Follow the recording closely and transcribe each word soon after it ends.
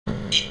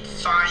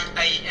It's 5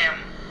 a.m.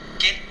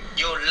 Get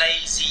your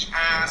lazy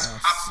ass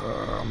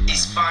up.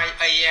 It's 5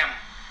 a.m.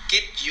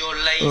 Get your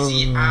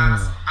lazy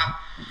ass up.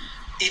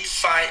 It's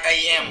 5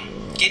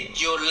 a.m.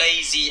 Get your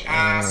lazy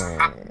ass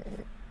up.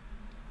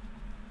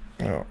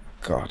 Oh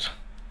God.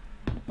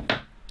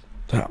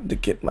 Time to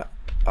get my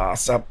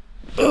ass up.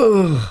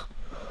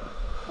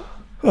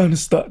 And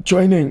start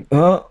training.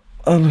 Not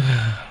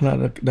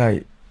a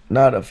day.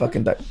 Not a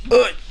fucking day.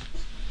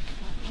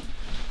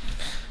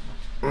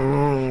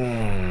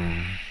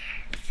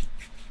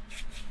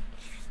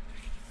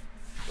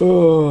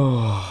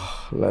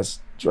 Let's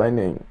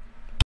training.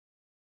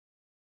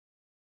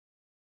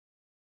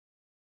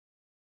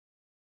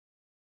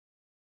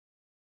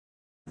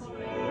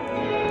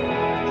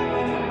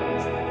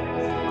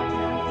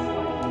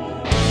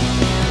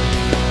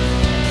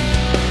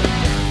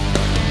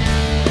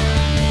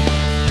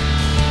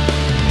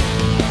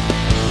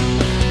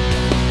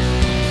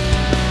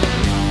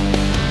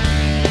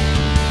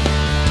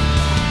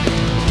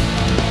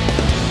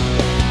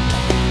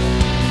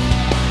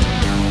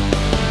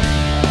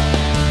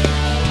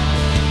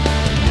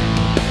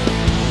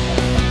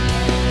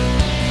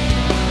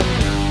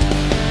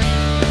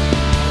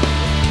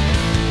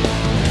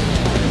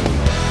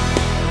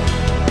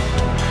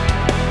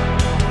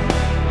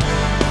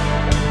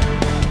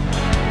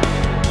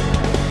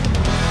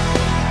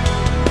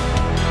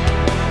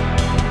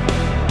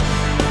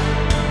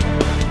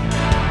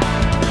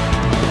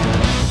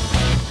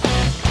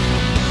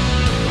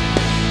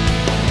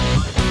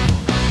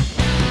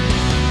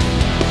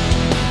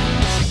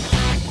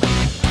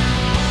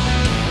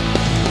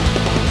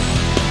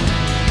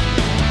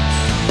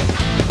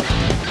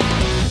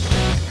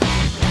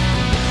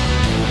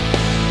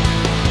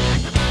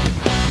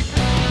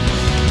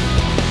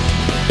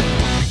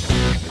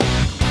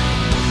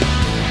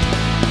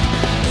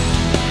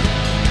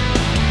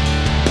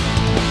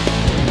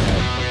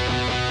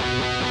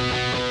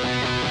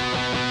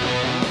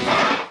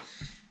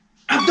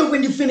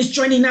 When you finish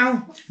training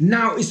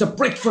now is a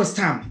breakfast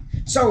time.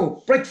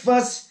 So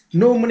breakfast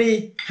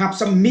normally have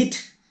some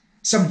meat,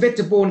 some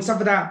vegetable and stuff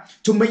like that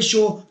to make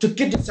sure to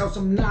get yourself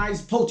some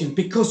nice protein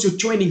because you're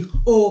training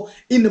all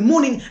in the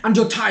morning and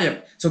you're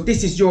tired. So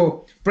this is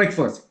your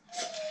breakfast.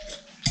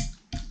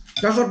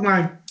 That's what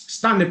my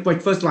standard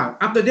breakfast like.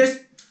 After this,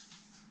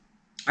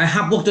 I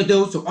have work to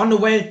do. So on the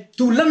way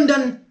to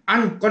London,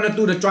 I'm gonna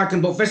do the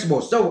Dragon Boat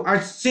Festival. So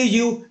I'll see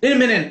you in a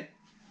minute.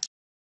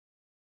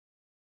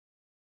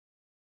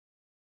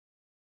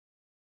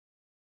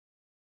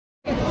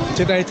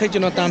 Today, take you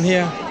down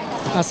here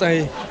as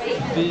a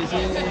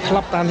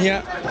club down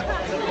here,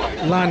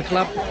 Lion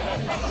Club.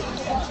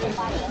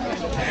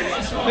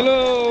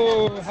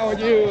 Hello, how are you?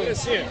 Good to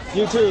see you.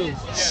 You too.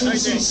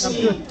 I'm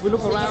good. We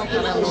look around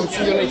and I'll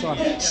see you later on.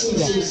 Yeah.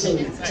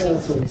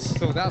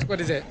 So that's what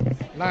is it,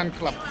 Lion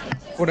Club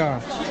for the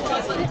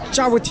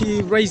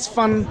charity race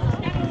fund,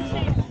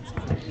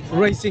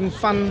 racing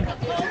fund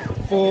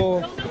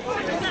for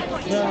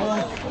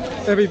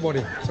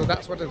everybody. So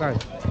that's what it is.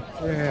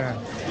 Yeah.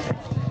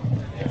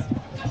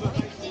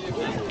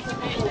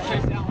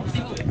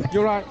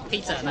 You're right.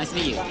 Peter, nice to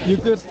meet you. You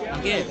good?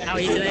 I'm good. How are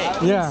you today?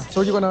 Yeah.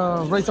 So you're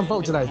gonna race some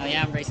boat today? Oh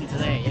yeah, I'm racing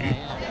today.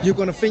 Yeah. You're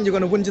gonna think you're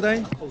gonna win today?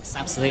 Of course,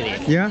 absolutely.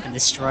 Yeah. And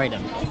destroy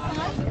them.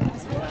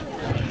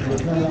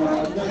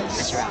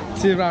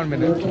 See you around a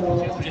minute.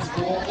 Just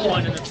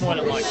one in the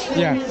toilet, Mike.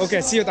 Yeah.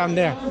 Okay. See you down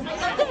there.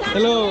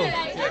 Hello.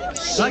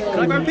 Can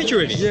I grab a picture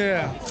with you?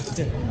 Yeah.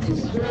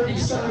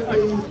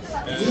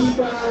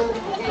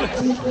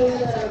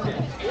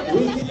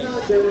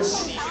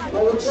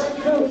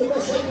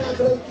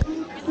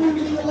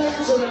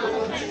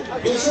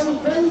 It's some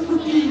very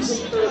good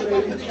music for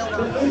me,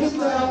 but even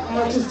now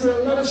I just do a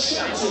lot of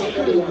shouting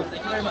anyway.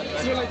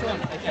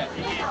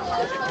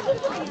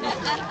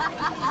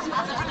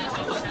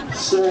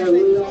 So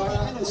we are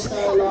at the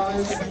start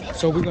line.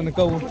 So we're gonna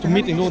go to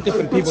meeting all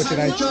different people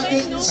today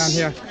down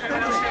here.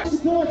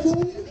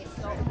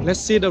 Let's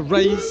see the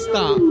race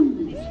start.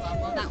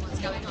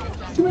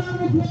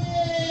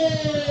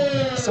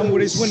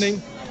 Somebody's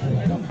winning.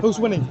 Who's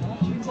winning?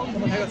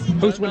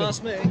 Who's winning?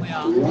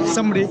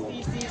 Somebody.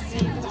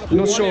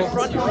 Not sure.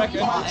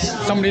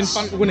 Somebody in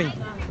front winning.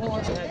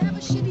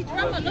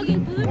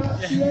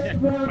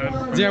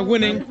 They are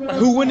winning.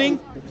 Who winning?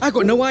 I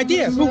got no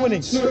idea. Who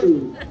winning?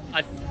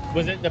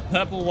 Was it the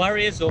Purple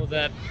Warriors or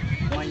the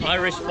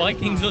Irish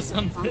Vikings or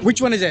something?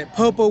 Which one is it?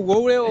 Purple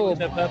Warrior or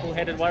The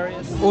purple-headed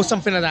warriors?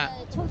 something like that?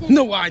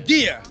 No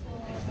idea.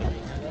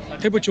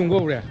 People Chun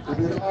Warrior.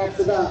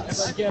 After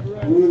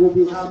that, we will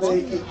be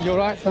having You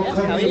alright? You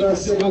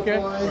okay?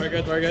 Very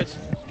good, very good.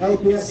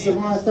 APS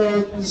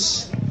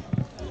Leviathans,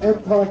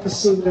 Empire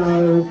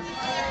Casino,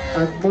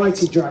 and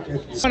Mighty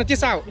Dragons. Find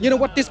this out. You know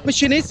what this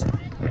machine is?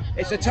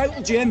 It's a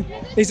total gym.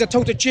 It's a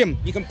total gym.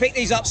 You can pick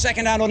these up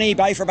second hand on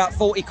eBay for about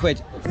 40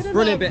 quid.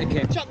 Brilliant bit of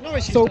kit. Chuck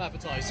Norris used So, to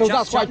advertise. so Chuck-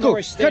 that's quite Chuck cool.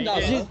 Norris still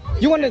does.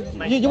 You want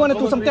to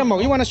do some demo?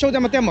 You want to show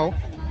them a demo?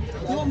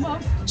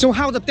 So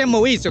how the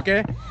demo is,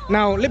 okay?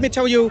 Now let me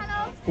tell you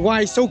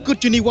why it's so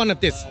good you need one of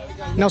this.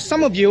 Now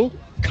some of you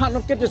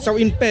cannot get yourself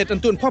in bed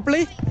and do it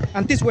properly,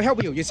 and this will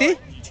help you. You see?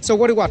 So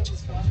what do you watch?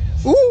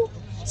 Ooh,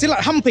 see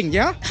like humping,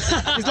 yeah?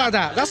 It's like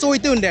that. That's all we're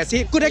doing there.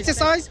 See, good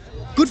exercise,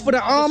 good for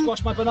the arm.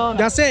 Squash my banana.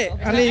 That's it.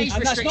 And Age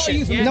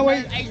restriction. Yeah.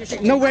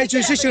 no age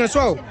restriction as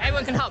well.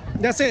 Everyone can hump.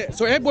 That's it.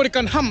 So everybody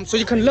can hump. So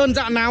you can learn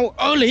that now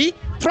early,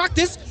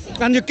 practice,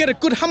 and you get a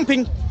good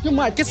humping. You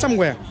might get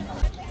somewhere.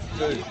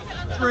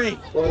 3,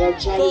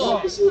 4,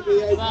 5,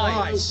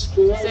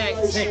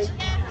 6,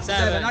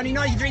 7, only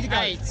 93 to go.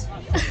 8.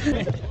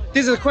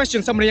 This is a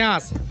question somebody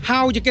asked.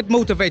 How you get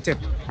motivated?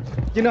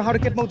 You know how to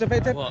get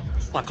motivated? What?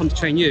 I come to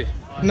train you.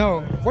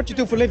 No. What you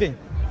do for living?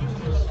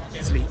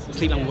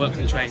 Sleep and work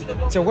and train.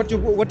 So what you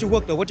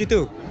work though? What you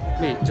do?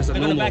 Me, just a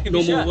normal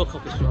work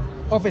office job.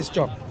 Office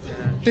job.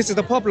 This is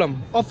the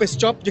problem. Office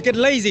job, you get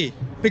lazy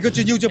because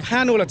you use your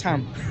hand all the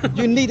time.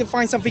 You need to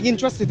find something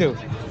interesting to do.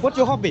 What's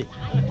your hobby?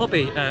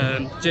 Hobby,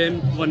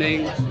 gym,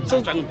 running,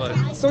 dragon boat.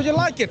 So you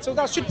like it. So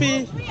that should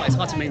be. But it's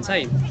hard to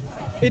maintain.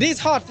 It is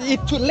hard. It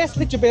should less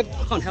little bit.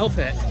 I can't help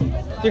it.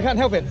 You can't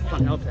help it. I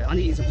can't help it. I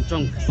need to eat something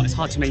strong, but it's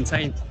hard to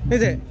maintain.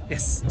 Is it?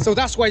 Yes. So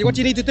that's why what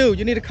you need to do.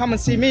 You need to come and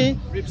see me,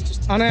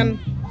 and then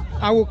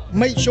I will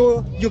make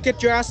sure you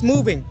get your ass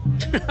moving.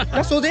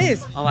 That's all it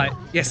is. All right.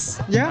 Yes.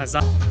 Yeah. That's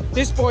that.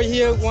 This boy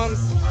here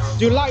wants.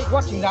 You like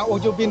watching that, or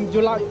you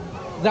like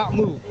that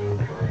move?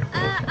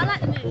 I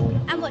like the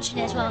move. I'm watching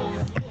it as well.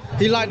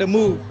 He like the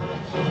move.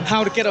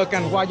 How to get a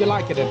gun? Why you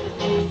like it then?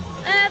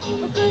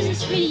 Because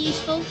it's really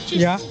useful. Just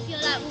Yeah. if you're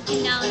like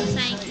walking down and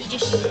saying, you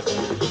just.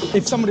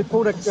 If somebody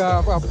put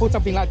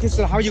something like this,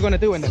 how you gonna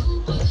do it then?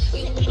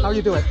 How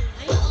you do it?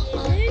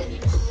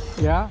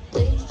 Yeah.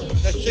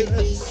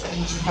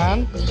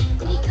 And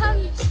He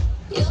comes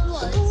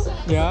towards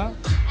yeah.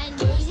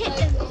 and you hit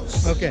them.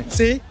 Okay.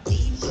 See,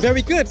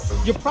 very good.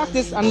 You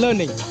practice and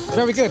learning.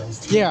 Very good.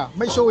 Yeah.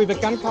 Make sure if a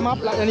gun come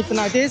up like anything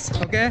like this.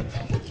 Okay.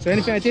 So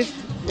anything like this,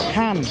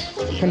 hand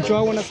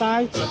control on the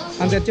side,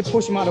 and then just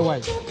push him out of the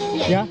way.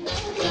 Yeah.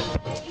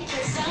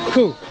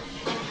 Cool.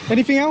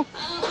 Anything else?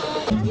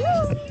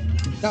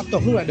 That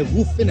dog look like the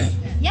wolf, innit?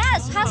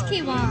 Yes,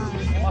 husky one.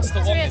 Master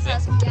Wong, is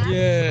it?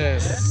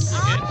 Yes.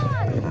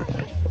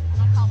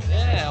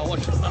 Yeah, I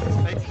watched it on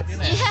Facebook,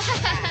 didn't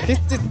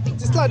it?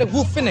 It's like the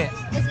wolf, innit?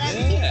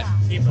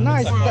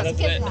 Nice.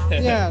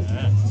 Yeah.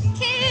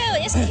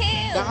 Cute, it's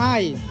cute. The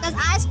eye.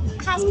 That's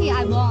husky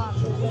I want.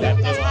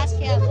 That's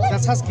husky I want.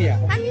 That's husky.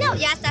 Yeah. I know,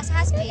 yes, that's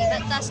husky,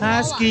 but that's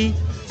Husky.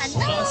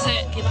 Hello. That's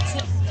it.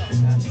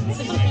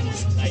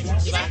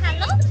 Is that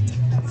hello?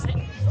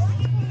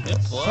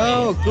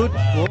 Oh, good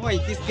boy.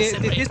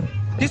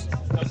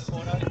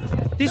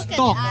 This Look at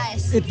dog, the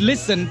eyes. it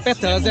listens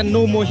better than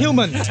normal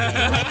human. Hello.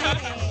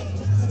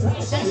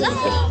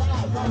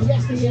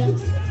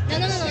 No,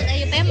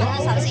 you better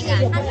not stop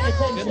singing.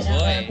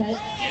 Hello.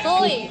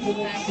 Boy.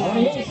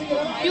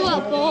 You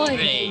are boy.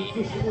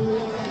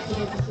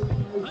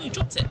 Oh, you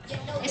dropped it.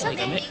 It's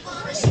okay.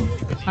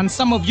 And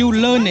some of you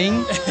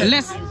learning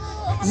less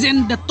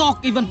than the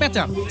dog even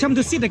better. Tell him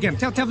to sit again.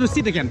 Tell him to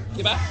sit again.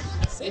 Get back.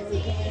 Sit.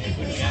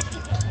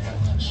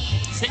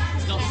 Sit.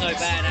 It's not so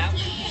bad now.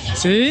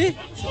 See?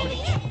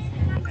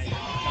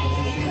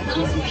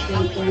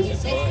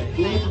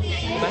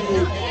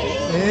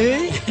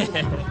 Hey.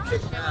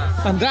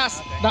 And that's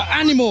the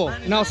animal.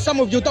 Now some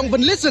of you don't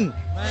even listen.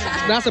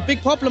 That's a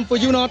big problem for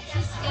you not.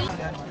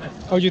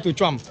 Oh, you to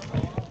jump.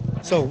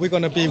 So we're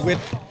gonna be with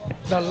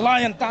the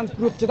lion dance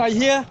group today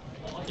here.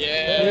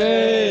 Yeah.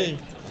 Yay.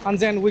 And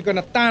then we're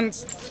gonna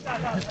dance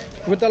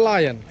with the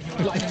lion.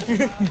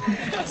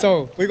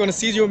 So we're gonna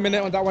see you a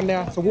minute on that one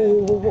there. So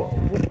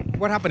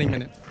what happening a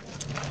minute?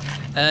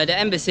 The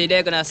embassy,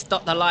 they're going to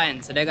stop the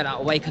lion, so they're going to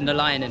awaken the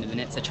lion in a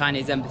minute. It's a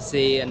Chinese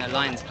embassy and a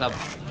Lions Club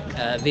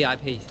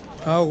VIP.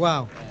 Oh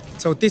wow.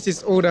 So this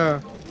is all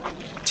the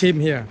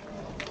team here.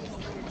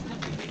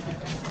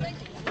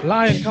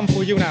 Lion come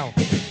for you now.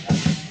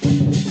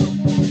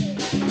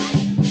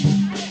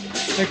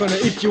 They're gonna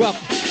eat you up.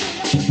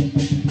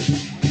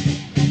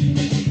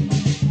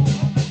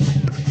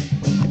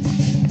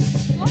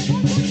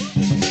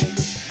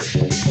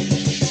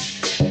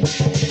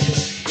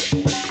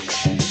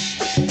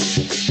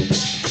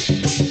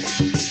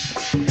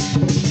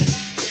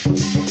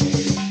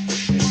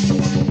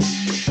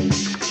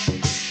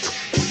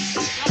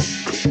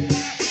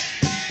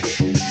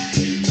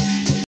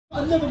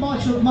 Another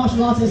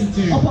martial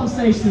artist up on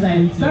stage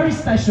today, very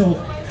special.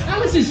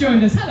 Alice has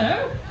joined us,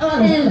 hello.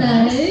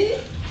 Hello.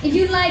 If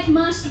you like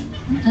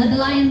the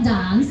lion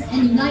dance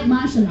and you like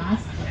martial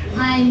arts,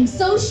 I'm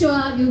so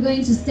sure you're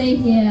going to stay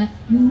here.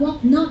 You're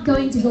not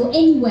going to go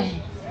anywhere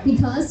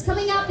because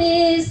coming up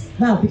is...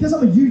 Now, because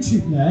I'm a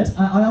YouTube nerd,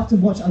 I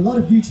often watch a lot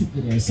of YouTube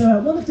videos. So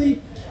one of the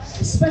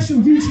special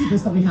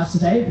YouTubers that we have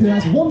today, who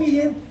has 1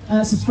 million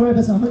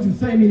subscribers and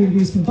 130 million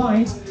views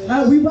combined,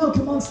 we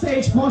welcome on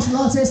stage martial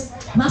artist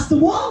Master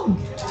Wong.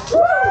 Woo!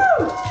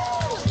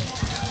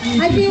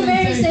 I feel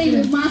very safe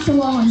with Master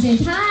Wong on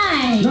stage.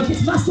 Hi! Look,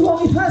 it's Master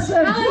Wong in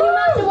person. How are you,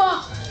 Master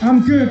Wong?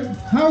 I'm good.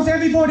 How's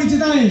everybody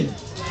today?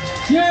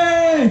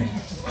 Yay!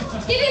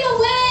 Give him a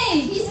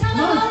wave! He's come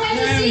a long way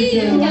to see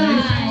you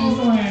guys.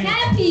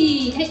 Happy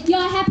happy. You're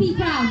a happy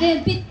crowd.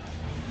 They're a bit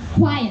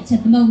quiet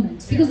at the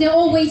moment because they're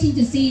all waiting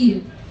to see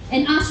you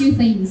and ask you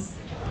things.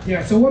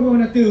 Yeah, so what we're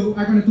gonna do,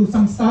 I'm gonna do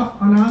some stuff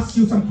and ask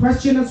you some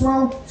questions as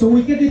well. So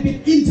we get a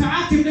bit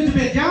interactive a little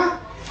bit, yeah?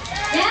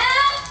 Yeah?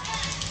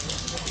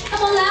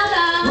 Come on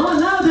louder. Come on,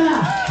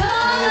 louder. Come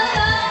on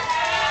louder.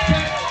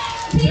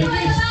 People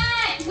in the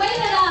back,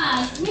 wave at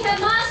us. We have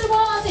Master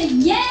Wong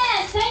saying,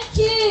 yes, thank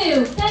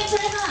you. Thanks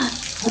very much.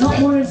 A lot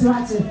more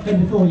interactive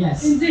than before,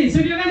 yes. Indeed. So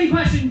if you have any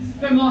questions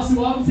for Master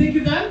Wong, think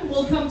of them.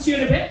 We'll come to you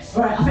in a bit.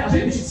 All right, I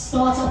think we should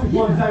start off with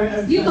one very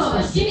own. You go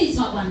first. Jimmy's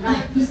got one,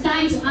 right? He's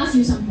dying to ask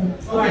you something.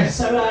 Okay,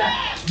 so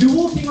you're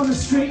walking on the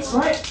streets,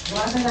 right?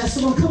 And then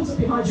someone comes up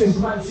behind you and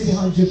grabs you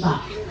behind your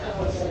back.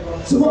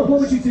 So what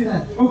would you do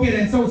then? Okay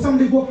then, so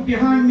somebody walking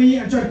behind me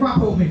and try to grab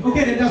hold me.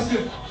 Okay then, that's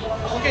good.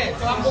 Okay,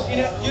 so I'm walking,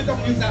 you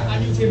don't use that, I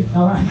use him.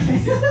 Alright.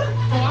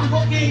 So I'm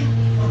walking,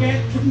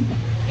 okay,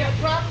 get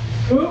grab,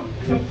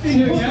 the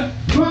finger,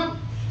 grab,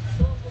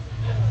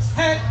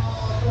 head,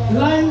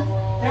 line,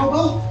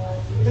 elbow,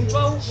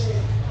 control,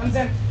 and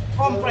then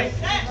arm break.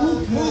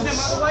 Move them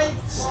out of the way.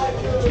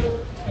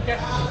 Okay,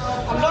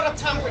 a lot of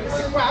time when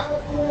it's grab.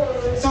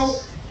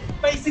 So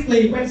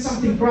basically, when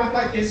something grab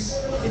like this,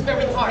 it's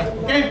very tight,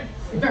 okay?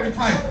 It's very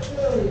tight.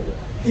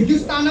 If you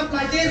stand up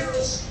like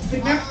this, the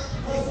neck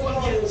is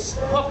one here,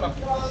 problem.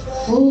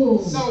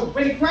 Oh. So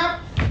when you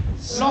grab,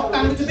 lock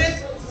down a little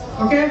bit,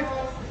 okay?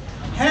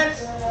 Head,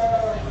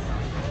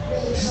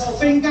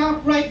 finger,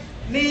 break,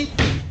 knee,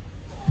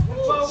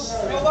 control,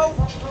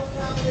 elbow.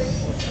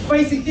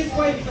 Facing this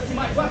way because he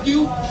might grab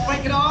you,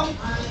 break it arm,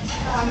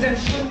 and then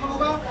turn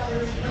over.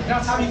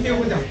 That's how you deal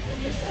with them.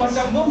 But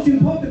the most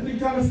important thing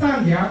to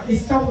understand here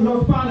is don't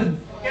lose balance.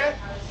 Okay?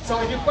 So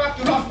if you grab,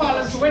 you lost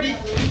balance already.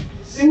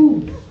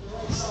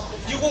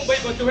 You won't be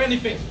able to do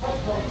anything.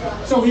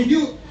 So if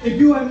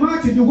you are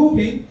marching, you're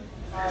walking,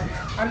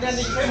 and then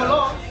he came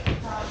along,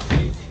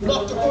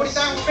 lock your body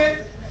down a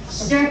bit.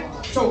 Okay?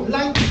 So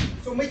lunge.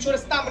 So make sure the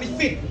stomach is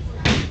fit.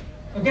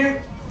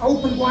 Okay?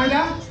 Open wide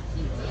up.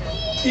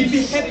 If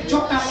you head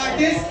drop down like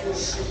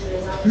this,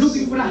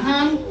 looking for the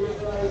hand,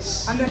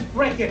 and then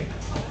break it.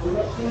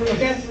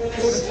 Okay?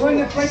 So when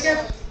you break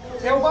it,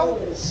 elbow,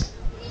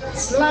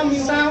 slam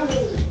him down.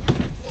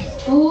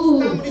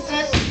 Oh.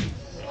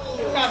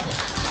 Done.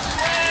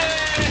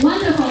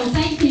 Wonderful,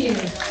 thank you.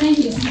 Thank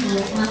you,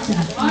 Master.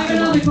 I have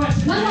another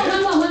question. One more. I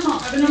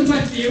have another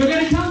question for you. We're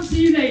going to come to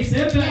you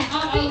later, but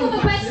Yeah, think of a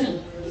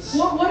question.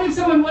 What if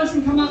someone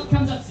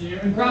comes up to you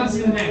and grabs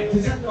you in the neck?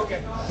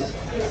 Okay.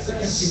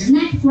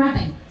 Neck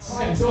grabbing.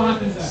 Okay, so what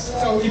happens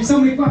there? So if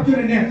somebody grabs you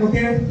in the neck,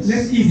 okay,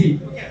 that's easy.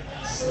 Okay.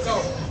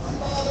 So,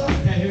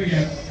 okay, here we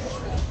go.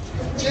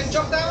 chin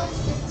drop down,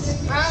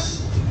 hand,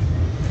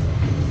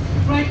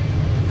 right,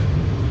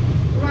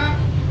 grab.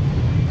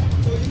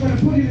 So you're going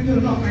to put it into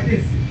the lock like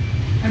this,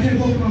 and then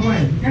walk my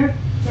way, okay?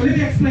 So let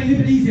me explain a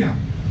little bit easier.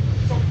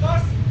 So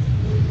first,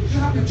 you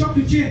have to drop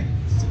your chin.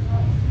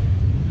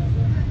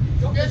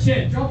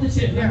 Drop the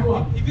chin, number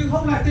one. If you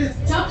hold like this,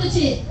 Drop the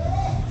chin.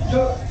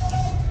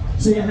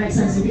 So yeah, it makes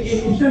sense. If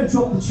you don't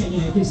drop the chin,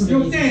 it gives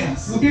something you're there,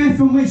 okay?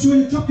 So make sure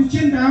you drop your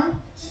chin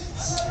down.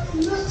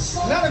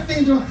 Another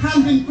thing, your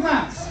hand will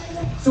grab.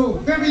 So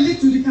very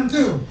little you can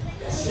do.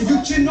 If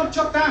your chin not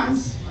dropped down,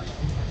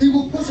 it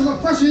will put a lot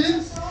of pressure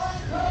in.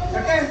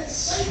 Okay?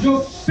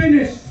 You're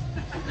finished.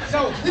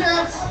 So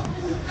here,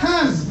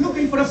 hand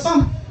looking for the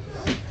bump.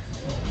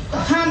 The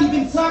hand has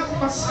been flapped,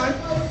 but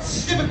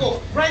it's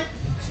difficult, right?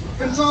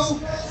 Control,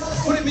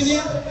 put him in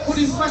here, put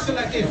him pressure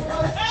like this.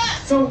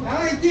 So the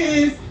idea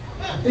is,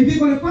 if you're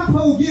going to grab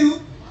hold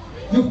you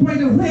break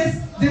the wrist,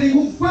 then he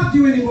won't grab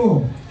you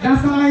anymore.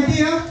 That's the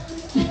idea.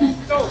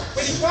 So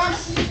when he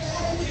grabs,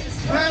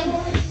 hand,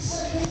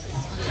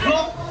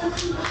 block,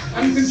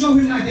 and you control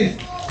him like this.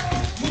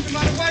 Move him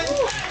out of the way,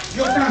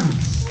 you're done.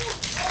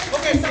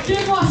 Okay, so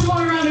give us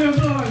one round of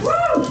applause.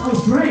 Woo! That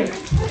was great.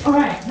 All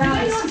right,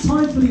 now it's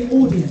time for the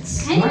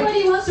audience.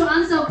 Anybody wants to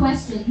answer a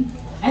question?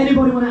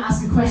 Anybody want to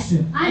ask a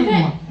question?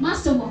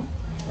 Master Wong.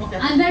 Okay.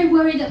 I'm very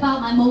worried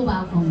about my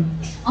mobile phone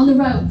on the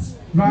road.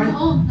 Right.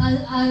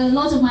 A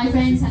lot of my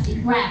friends have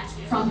been grabbed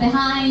from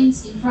behind,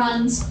 in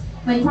front,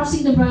 when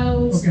crossing the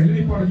road. Okay, let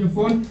me borrow your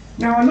phone.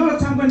 Now, a lot of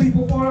time when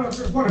people borrow a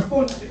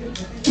phone,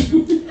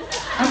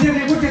 and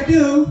then what they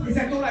do is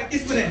they go like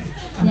this with it.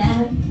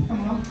 Yeah.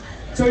 Come on.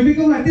 So if you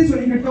go like this one,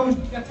 you can go, you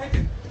can take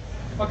it.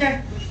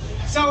 Okay?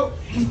 So,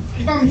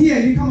 if I'm here,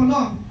 you come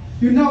along,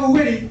 you know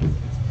already.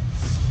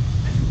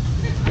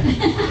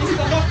 It's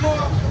a lot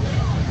more.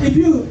 If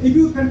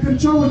you can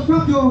control and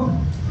grab your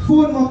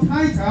phone more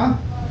tighter,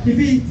 if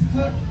it's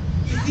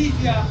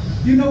easier,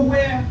 you know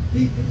where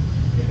it's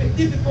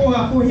difficult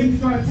for him to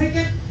try to take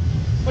it.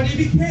 But if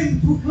he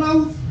came too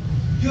close,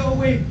 you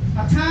always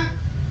attack.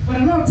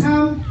 But a lot of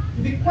time,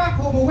 if you grab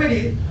home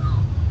already,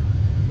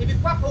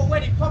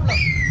 problem.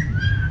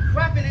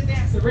 Grabbing in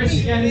there. The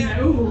wrist again, isn't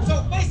it? Ooh.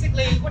 So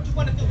basically, what you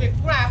want to do is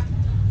grab,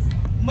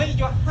 make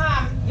your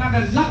hand like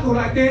a knuckle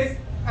like this,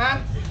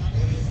 and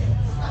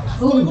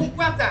so you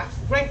grab that,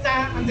 break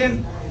that, and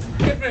then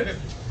get rid of it.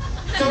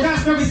 So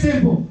that's very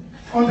simple.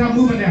 on that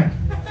movement there.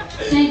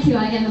 Thank you,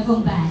 I get my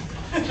phone back.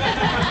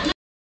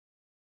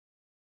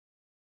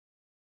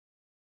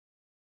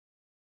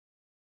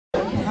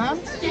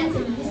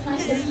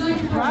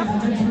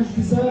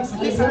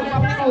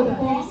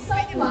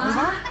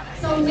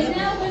 So we're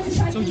now going to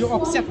try to you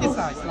offset this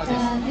side like this.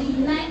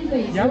 The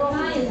language, the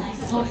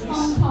dialect of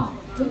Hong Kong,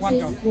 which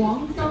is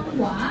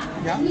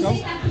Guangdonghua. Yeah, We go. say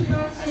happy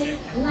birthday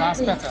That's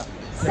like better. this.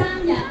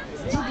 Sanya.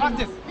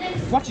 Practice.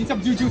 Watching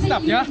some YouTube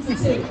stuff, yeah?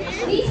 These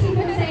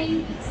people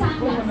say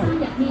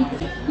Sanya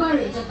means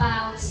worried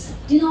about,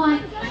 you know, I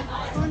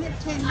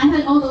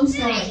heard all those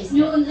stories.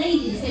 You know,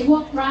 ladies, they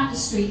walk around the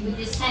street with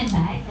this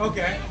handbag.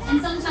 Okay.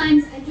 And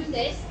sometimes I do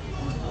this.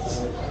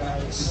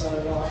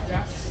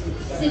 Yeah.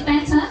 Is it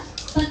better?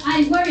 But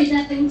I worry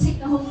that they will take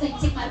the whole thing,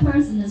 take my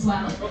person as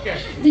well. Okay.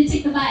 They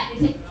take the bag,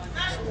 they take...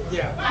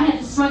 Yeah. I had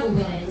to struggle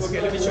with it. Okay,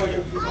 let me show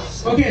you.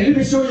 Okay, let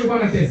me show you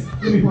one of this.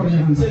 Let me put it in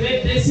your hand. So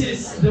this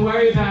is the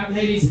worry about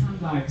ladies'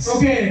 handbags.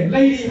 Okay,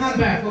 lady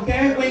handbag,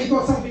 okay? When you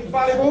got something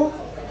valuable,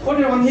 put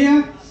it on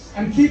here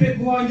and keep it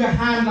more in your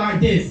hand like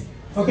this.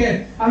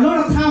 Okay, a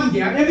lot of time,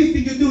 yeah,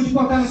 everything you do, you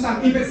got to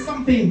understand, if it's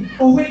something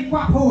already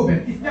quite hold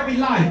it, it's very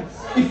light,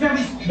 it's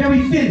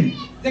very thin,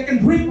 they can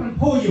grip and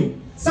pull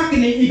you.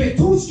 Secondly, if it's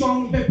too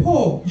strong, if it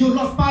pull, you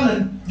lost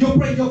balance, you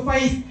break your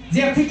face,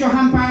 they'll take your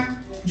hand back,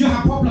 you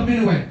have problem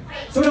anyway.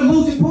 So the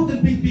most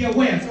important thing, be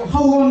aware. So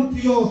hold on to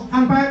your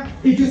handbag.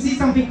 If you see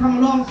something come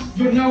along,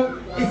 you know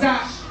is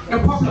that the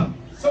problem.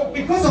 So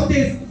because of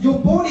this, your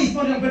body is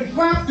not going to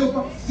grab,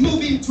 you're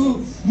moving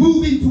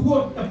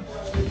toward the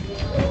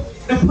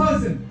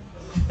person.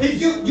 If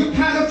you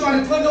cannot try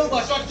to turn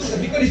over, try to do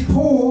it because it's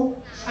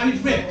pull and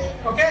it's grip.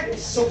 Okay?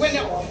 So when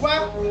you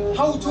grab,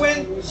 hold to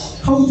it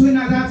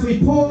like that, so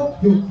you pull,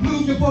 you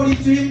move your body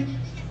to it,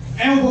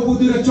 elbow will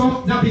do the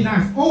job, that'd be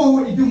nice.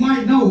 Or if you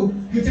might know,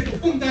 you take a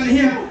boom down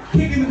here,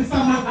 kick him in the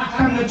stomach,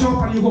 done the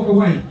job and you walk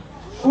away.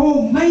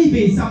 Or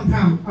maybe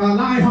sometimes, like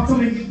I have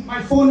something with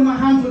my phone in my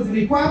hand, was in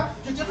the grab,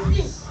 you just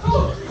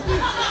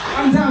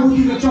and that will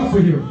do the job for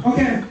you.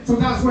 Okay, so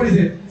that's what is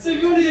it. So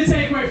if you wanted to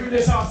take away from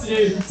this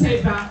afternoon,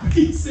 take that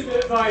piece of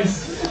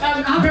advice.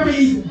 Very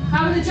easy.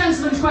 How about the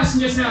gentleman's question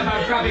just now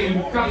about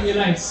grabbing your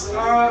legs?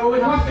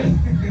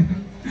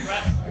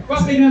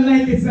 Grabbing a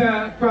leg is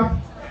grab.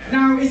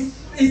 Now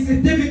it's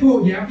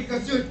difficult, yeah,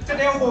 because you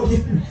the elbow, you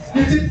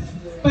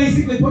just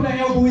basically put the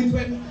elbow into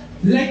it,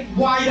 leg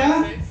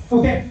wider.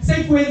 Okay,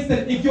 say for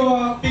instance, if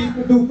you're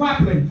do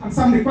grappling and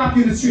somebody grab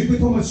you in the street, we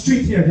call it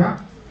street here,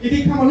 yeah. If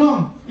you come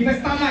along, if I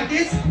stand like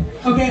this,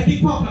 okay,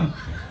 big problem.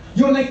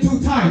 Your leg too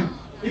tight.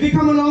 If you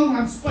come along,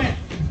 I'm spread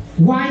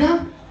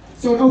wider,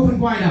 so it open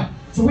wider.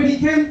 So when you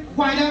came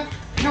wider,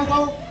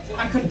 elbow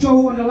and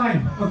control on the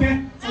line,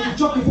 okay? So you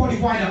drop your body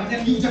wider and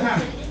then use your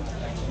hand.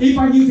 If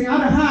I'm using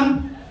other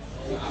hand,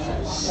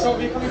 so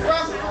we come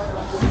across,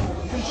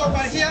 control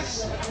right here,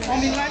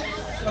 arm in line,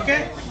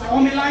 okay?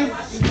 Arm in line,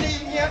 knee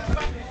in here,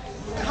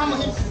 hammer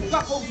him,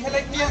 grab over your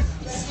leg here,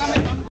 slam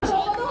it.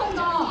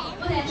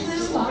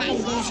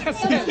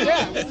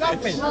 Yeah,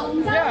 exactly.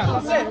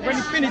 Yeah, that's it. When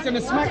you finish and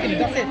smacking it,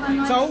 that's it.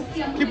 So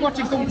keep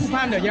watching Kung Fu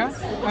Panda, yeah?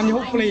 And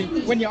hopefully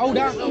when you're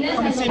older,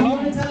 come and see me.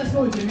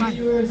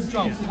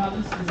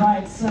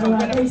 Right, so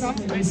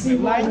basically we see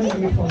one of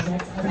the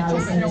projects and our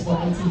sales for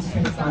 18 to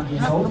 25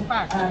 years old.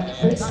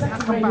 We're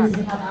expecting maybe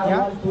we have our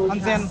live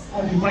broadcasts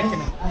every day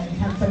in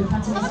Canto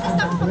Patterns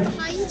and Mandarin.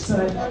 So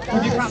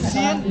if you can't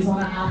see it, is on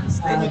our app,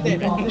 then you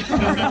did.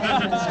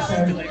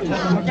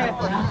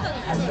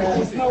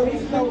 It's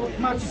no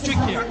much trick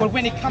here, but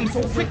when it comes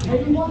so quickly,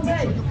 maybe one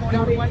day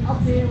they'll be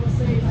up here and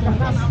say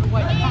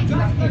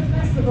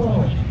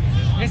festival.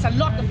 there's a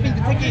lot of things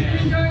to take in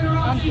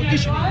and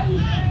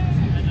conditioning.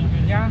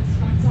 Yeah,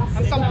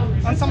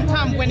 and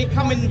sometimes when it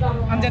come in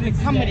and then it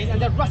come in and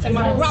then rush and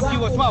might grab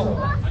you as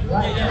well.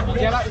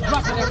 Yeah, like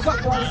rush and then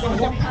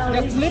grab,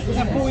 they slip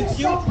and pull into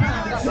you,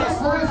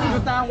 you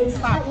down,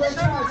 start.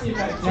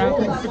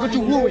 Yeah, because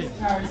you worry.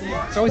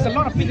 So it's a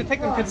lot of things to take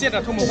and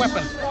consider from a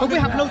weapon. But we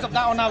have loads of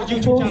that on our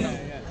YouTube channel.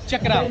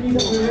 Check it out.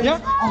 Yeah?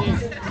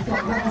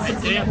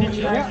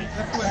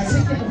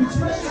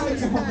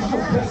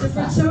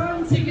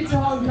 Return ticket to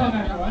Hong Kong,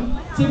 everyone.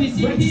 So if you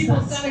see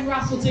people selling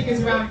raffle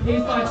tickets around,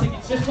 please buy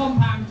tickets. Just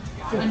 £1.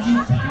 And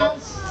you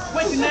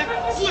wait your neck,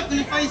 slip in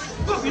the face,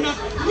 pop it up,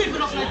 whip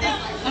it up like this,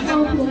 and then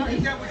go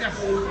with that.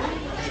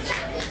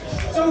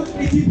 So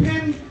it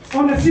depends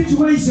on the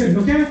situation,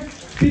 okay?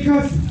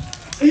 Because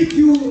if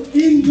you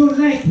in your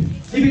leg,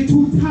 if it's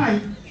too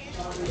tight,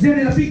 then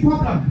it's a big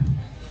problem.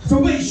 So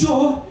make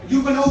sure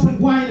you can open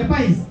wide the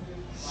base,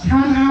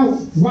 hand out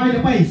wide the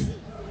base,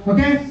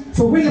 okay?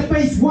 So with the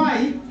base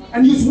wide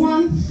and use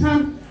one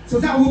hand, so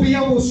that will be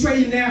able to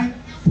straight in there,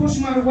 push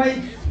them out of the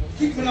way,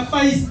 kick in the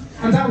face,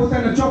 and that will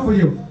do the job for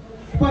you.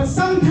 But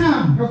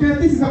sometimes, okay,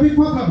 this is a big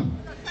problem.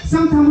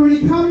 Sometimes when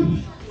it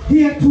comes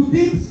here too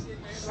deep,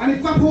 and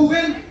it grab hold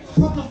in,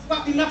 pop the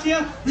fucking nut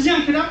here,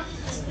 yank it up,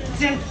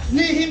 then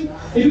near him.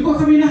 If you got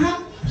something in the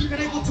hand, you can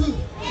able to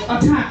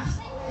attack.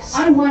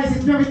 Otherwise,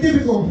 it's very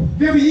difficult,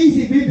 very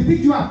easy for him to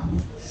pick you up.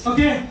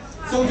 Okay,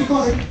 so you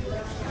got to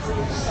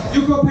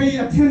you go pay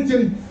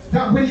attention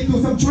that when you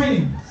do some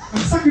training.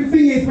 And second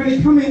thing is when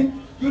you come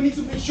in, you need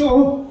to make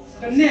sure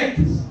the neck,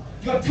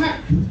 you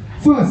attack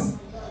first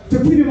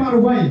to keep him out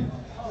of the way.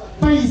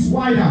 Face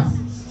wider.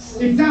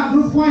 If that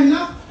not wide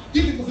enough,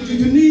 difficult for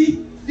you to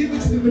knee,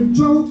 difficult to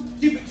control,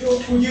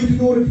 difficult for you to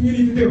do what you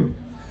need to do.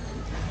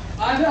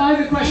 I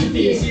have a question for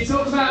you. So you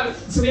talked about,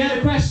 so we had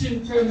a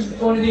question from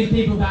one of these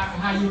people about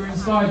how you were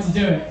inspired to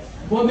do it.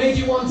 What made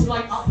you want to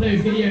like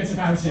upload videos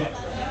about it?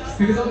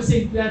 Because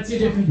obviously they're two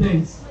different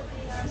things.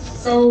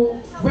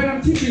 So when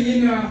I'm teaching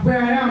in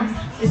where I am,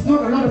 it's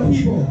not a lot of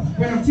people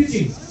when I'm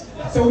teaching.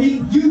 So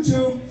in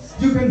YouTube,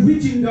 you can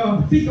reach in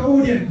the bigger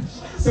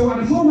audience. So at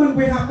the moment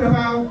we have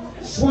about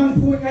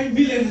 1.8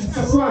 million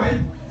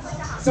subscribers.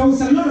 So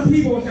it's a lot of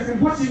people that can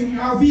watching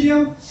our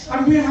video,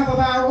 and we have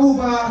about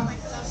over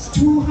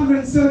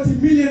 230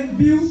 million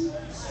views.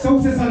 So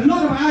there's a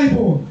lot of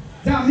eyeballs.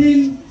 That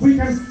means we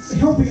can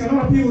helping a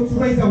lot of people to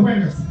raise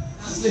awareness.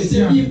 Absolutely.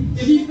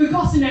 So if you've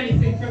forgotten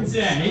anything from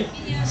today,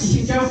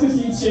 you can go on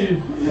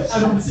YouTube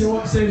and obviously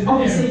watch those videos.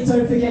 Obviously,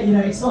 don't forget, you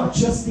know, it's not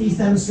just these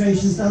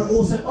demonstrations. There are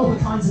also other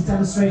kinds of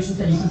demonstrations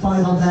that you can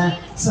find on there.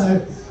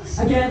 So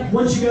again,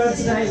 once you go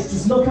today,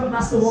 just look up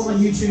Master Wong on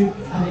YouTube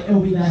and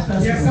it'll be there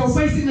first. Yeah, so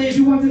basically if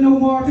you want to know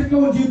more, just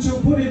go on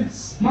YouTube, put in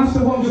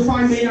Master Wong, you'll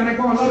find me, and I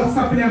got a lot of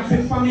stuff in there,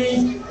 bit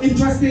funny,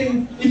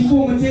 interesting,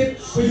 informative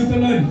for you to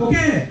learn.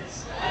 Okay?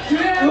 So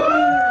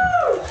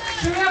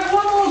we have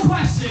one more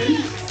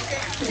question.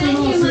 Thank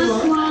you, Master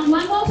Wong.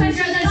 One more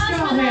question. Let's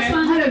go here. Last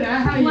I don't know,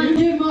 how you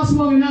give Master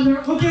Wong another.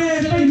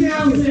 Okay, thank you.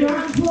 Round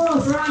of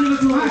applause. I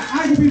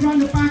will be around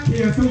the back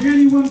here, so if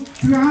anyone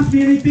to ask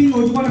me anything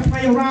or you want to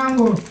play around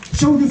or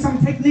show you some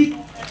technique,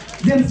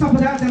 then stuff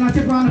like that, then I'll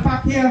take around the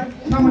back here,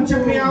 come and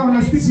check me out and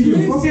I'll speak to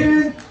you. Okay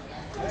then?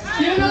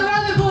 Give another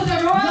round of applause,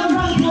 everyone. Another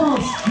round of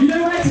applause. You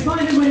know where to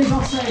find him when he's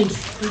off stage.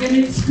 We're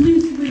getting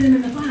exclusive with him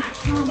in the back.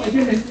 Oh my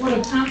goodness, what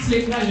an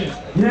absolute pleasure.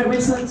 You know,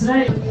 Winston,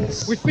 today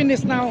we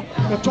finished now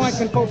the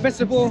Dragon Boat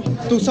Festival,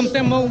 do some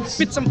demo,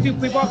 fit some few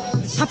people,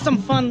 have some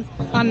fun,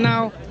 and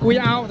now we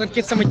out and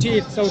get something to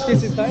eat. So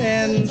this is the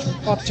end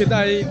of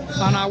today,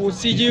 and I will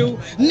see you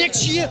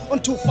next year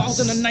on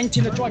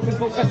 2019 the Dragon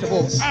Boat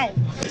Festival. Out!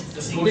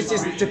 This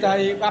is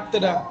today after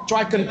the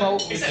Dragon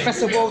Boat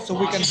Festival, so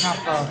we can have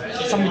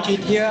something to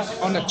eat here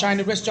on the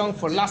Chinese restaurant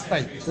for last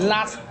day,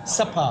 last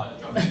supper.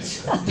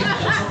 It's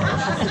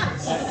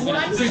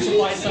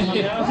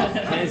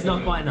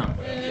not quite enough.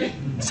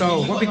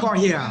 So what we got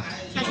here?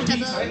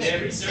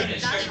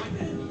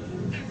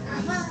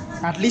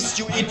 At least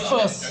you eat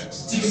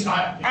first.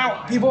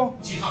 Out, people.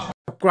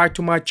 Subscribe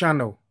to my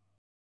channel.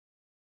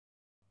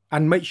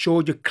 And make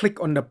sure you click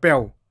on the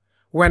bell.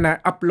 When I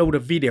upload a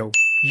video,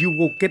 you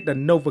will get the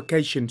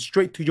notification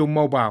straight to your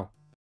mobile.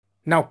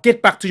 Now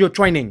get back to your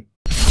training.